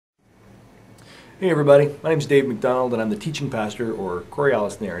Hey everybody, my name is Dave McDonald and I'm the teaching pastor, or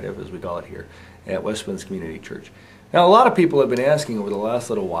Coriolis narrative as we call it here, at Westwinds Community Church. Now, a lot of people have been asking over the last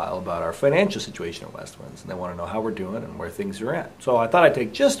little while about our financial situation at Westwinds, and they want to know how we're doing and where things are at. So I thought I'd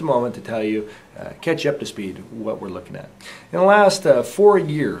take just a moment to tell you, catch you up to speed what we're looking at. In the last 4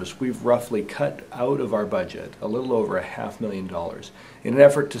 years, we've roughly cut out of our budget a little over $500,000 in an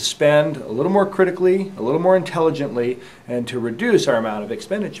effort to spend a little more critically, a little more intelligently, and to reduce our amount of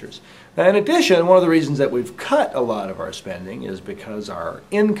expenditures. Now, in addition, one of the reasons that we've cut a lot of our spending is because our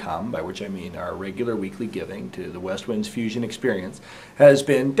income, by which I mean our regular weekly giving to the Westwinds Fusion experience, has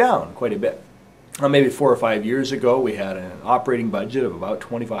been down quite a bit. Maybe 4 or 5 years ago, we had an operating budget of about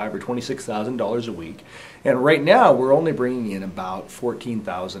 $25,000 or $26,000 a week, and right now we're only bringing in about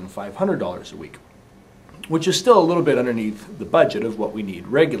 $14,500 a week, which is still a little bit underneath the budget of what we need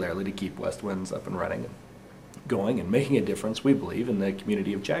regularly to keep Westwinds up and running, and going and making a difference, we believe, in the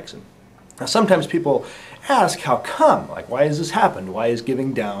community of Jackson. Now, sometimes people ask, how come? Like, why has this happened? Why is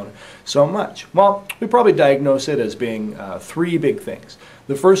giving down so much? Well, we probably diagnose it as being 3 big things.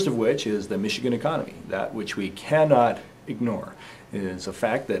 The first of which is the Michigan economy, that which we cannot ignore. It is a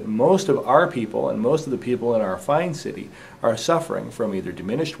fact that most of our people and most of the people in our fine city are suffering from either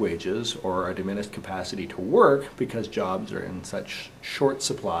diminished wages or a diminished capacity to work because jobs are in such short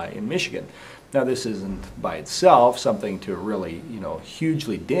supply in Michigan. Now, this isn't by itself something to really,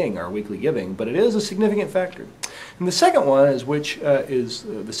 hugely ding our weekly giving, but it is a significant factor. And the second one is, which is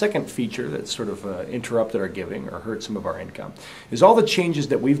the second feature that sort of interrupted our giving or hurt some of our income, is all the changes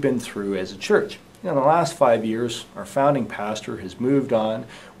that we've been through as a church. In the last 5 years, our founding pastor has moved on.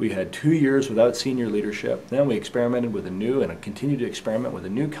 We had 2 years without senior leadership. Then we experimented with a new, and continue to experiment with a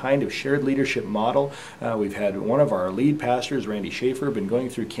new kind of shared leadership model. We've had one of our lead pastors, Randy Schaefer, been going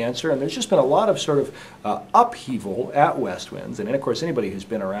through cancer, and there's just been a lot of sort of upheaval at Westwinds. And of course, anybody who's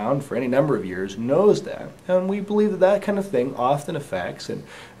been around for any number of years knows that. And we believe that that kind of thing often affects and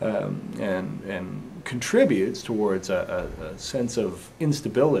contributes towards a sense of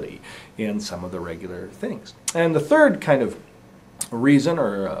instability in some of the regular things. And the third kind of reason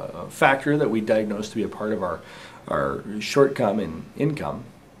or factor that we diagnose to be a part of our shortcoming in income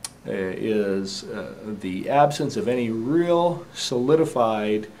is the absence of any real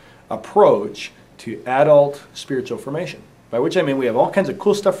solidified approach to adult spiritual formation. By which I mean we have all kinds of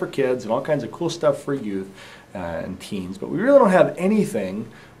cool stuff for kids and all kinds of cool stuff for youth and teens, but we really don't have anything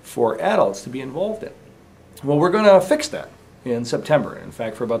for adults to be involved in. Well, we're going to fix that in September. In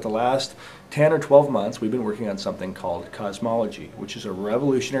fact, for about the last 10 or 12 months, we've been working on something called cosmology, which is a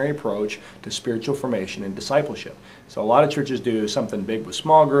revolutionary approach to spiritual formation and discipleship. So a lot of churches do something big with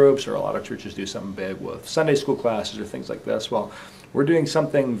small groups, or a lot of churches do something big with Sunday school classes or things like this. Well, we're doing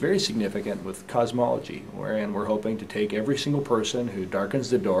something very significant with cosmology, wherein we're hoping to take every single person who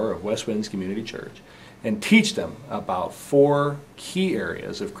darkens the door of Westwinds Community Church and teach them about 4 key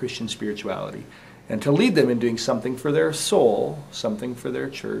areas of Christian spirituality, and to lead them in doing something for their soul, something for their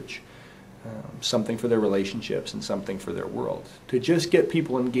church, something for their relationships, and something for their world. To just get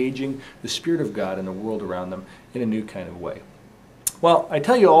people engaging the Spirit of God in the world around them in a new kind of way. Well, I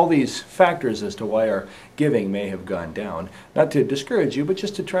tell you all these factors as to why our giving may have gone down, not to discourage you, but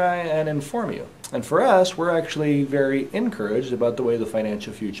just to try and inform you. And for us, we're actually very encouraged about the way the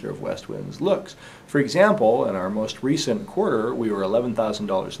financial future of Westwinds looks. For example, in our most recent quarter, we were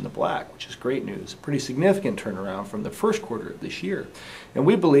 $11,000 in the black, which is great news. A pretty significant turnaround from the first quarter of this year. And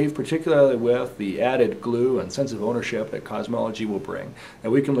we believe, particularly with the added glue and sense of ownership that cosmology will bring,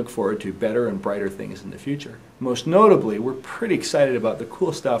 that we can look forward to better and brighter things in the future. Most notably, we're pretty excited about the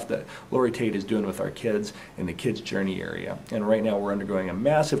cool stuff that Lori Tate is doing with our kids in the Kids Journey area. And right now we're undergoing a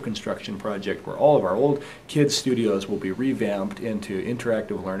massive construction project where all of our old kids studios will be revamped into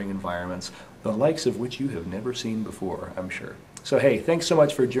interactive learning environments, the likes of which you have never seen before, I'm sure. So hey, thanks so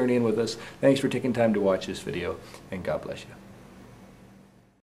much for journeying with us. Thanks for taking time to watch this video, and God bless you.